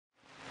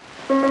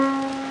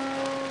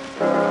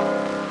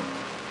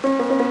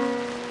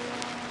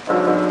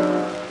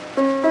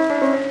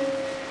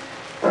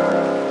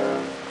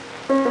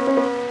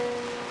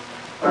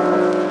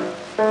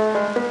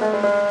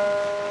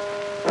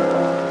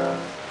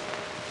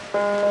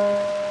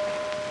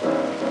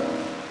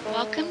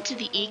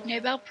Ig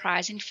Nobel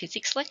Prize in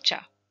Physics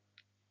lecture.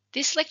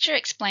 This lecture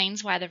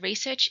explains why the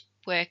research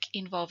work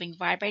involving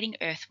vibrating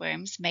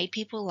earthworms made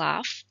people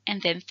laugh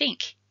and then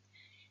think.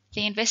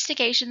 The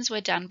investigations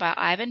were done by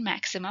Ivan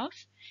Maksymov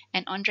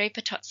and Andriy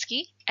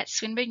Pototsky at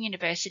Swinburne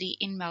University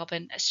in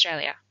Melbourne,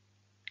 Australia.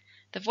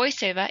 The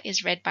voiceover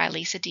is read by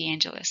Lisa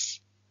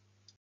DeAngelis.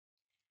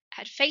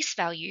 At face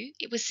value,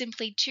 it was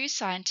simply two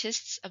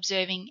scientists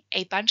observing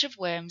a bunch of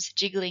worms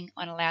jiggling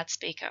on a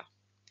loudspeaker.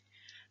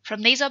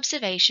 From these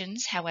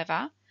observations,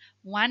 however,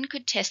 one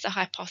could test the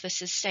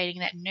hypothesis stating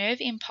that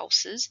nerve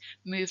impulses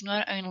move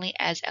not only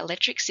as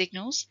electric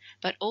signals,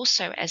 but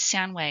also as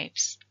sound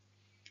waves.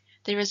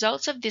 The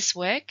results of this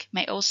work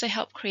may also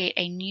help create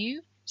a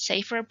new,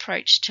 safer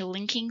approach to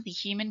linking the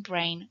human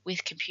brain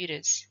with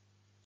computers.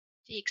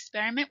 The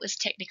experiment was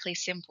technically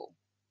simple.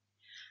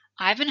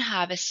 Ivan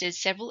harvested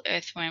several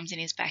earthworms in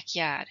his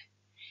backyard.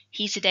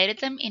 He sedated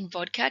them in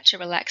vodka to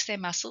relax their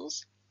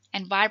muscles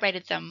and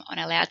vibrated them on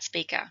a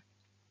loudspeaker.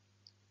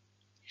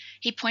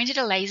 He pointed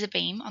a laser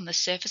beam on the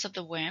surface of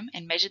the worm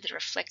and measured the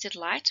reflected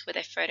light with a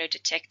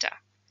photodetector.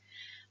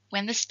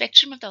 When the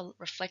spectrum of the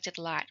reflected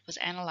light was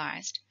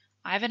analyzed,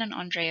 Ivan and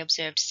Andrei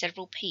observed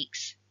several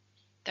peaks.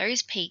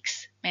 Those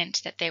peaks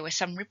meant that there were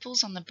some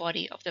ripples on the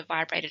body of the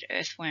vibrated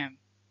earthworm.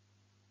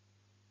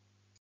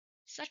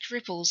 Such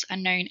ripples are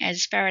known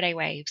as Faraday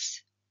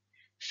waves.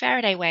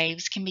 Faraday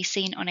waves can be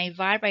seen on a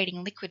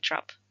vibrating liquid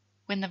drop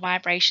when the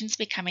vibrations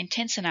become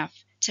intense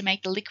enough to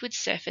make the liquid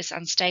surface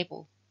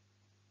unstable.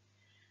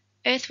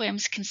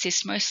 Earthworms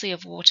consist mostly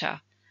of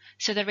water,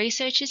 so the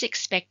researchers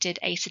expected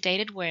a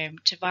sedated worm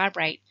to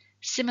vibrate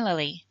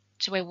similarly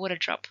to a water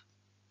drop.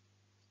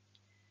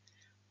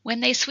 When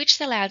they switched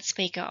the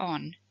loudspeaker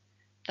on,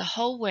 the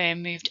whole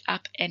worm moved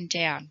up and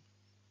down.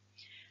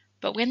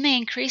 But when they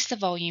increased the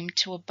volume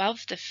to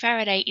above the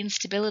Faraday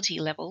instability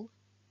level,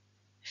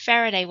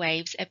 Faraday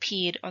waves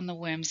appeared on the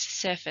worm's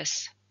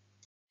surface.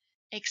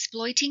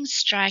 Exploiting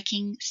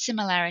striking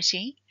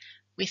similarity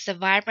with the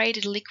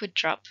vibrated liquid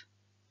drop,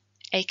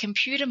 a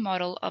computer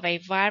model of a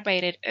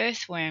vibrated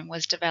earthworm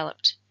was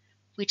developed,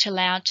 which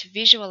allowed to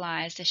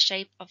visualize the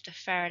shape of the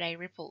Faraday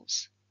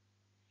ripples.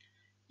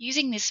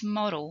 Using this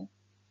model,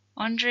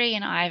 Andrei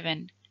and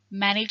Ivan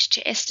managed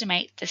to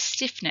estimate the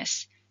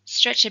stiffness,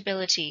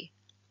 stretchability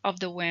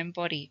of the worm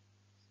body.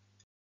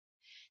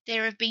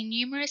 There have been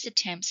numerous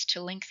attempts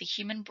to link the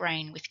human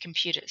brain with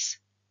computers.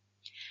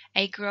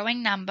 A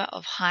growing number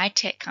of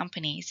high-tech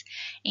companies,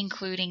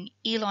 including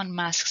Elon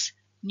Musk's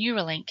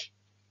Neuralink,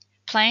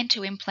 plan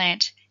to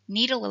implant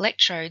needle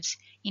electrodes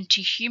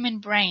into human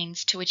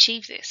brains to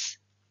achieve this.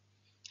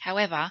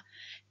 However,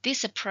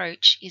 this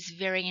approach is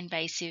very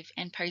invasive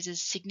and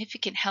poses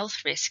significant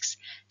health risks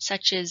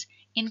such as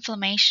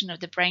inflammation of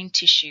the brain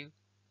tissue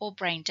or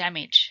brain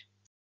damage.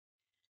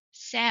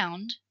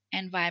 Sound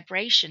and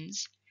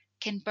vibrations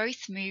can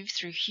both move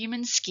through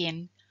human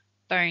skin,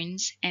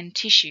 bones, and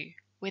tissue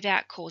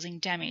without causing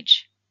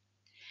damage.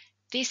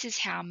 This is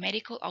how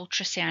medical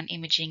ultrasound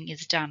imaging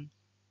is done.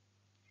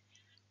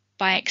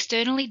 By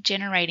externally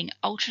generating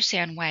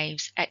ultrasound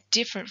waves at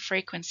different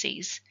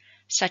frequencies,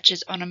 such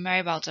as on a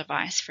mobile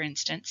device for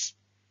instance,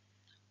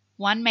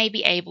 one may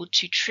be able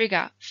to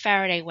trigger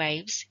Faraday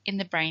waves in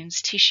the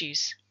brain's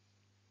tissues.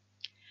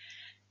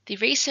 The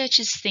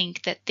researchers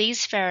think that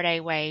these Faraday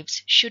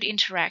waves should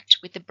interact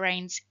with the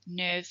brain's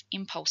nerve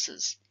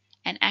impulses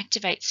and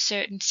activate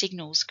certain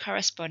signals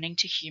corresponding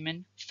to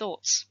human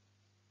thoughts.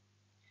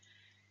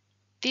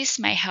 This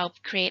may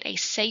help create a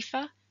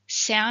safer,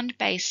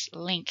 sound-based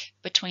link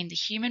between the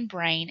human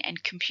brain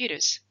and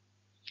computers,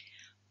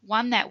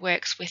 one that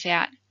works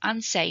without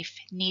unsafe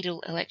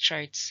needle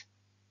electrodes.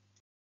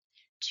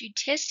 To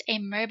test a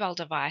mobile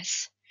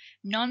device,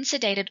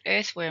 non-sedated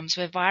earthworms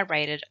were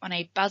vibrated on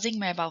a buzzing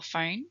mobile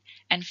phone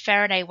and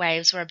Faraday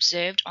waves were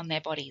observed on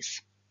their bodies.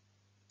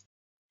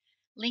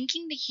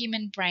 Linking the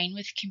human brain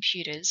with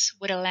computers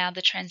would allow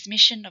the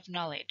transmission of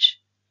knowledge.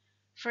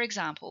 For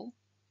example,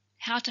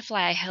 how to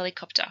fly a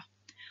helicopter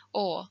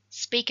or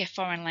speak a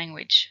foreign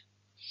language,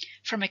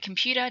 from a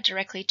computer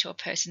directly to a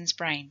person's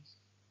brain.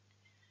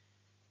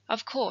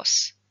 Of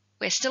course,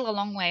 we're still a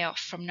long way off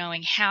from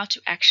knowing how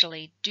to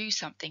actually do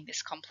something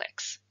this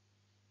complex.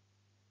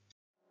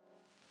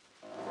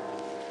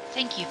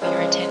 Thank you for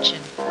your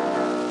attention.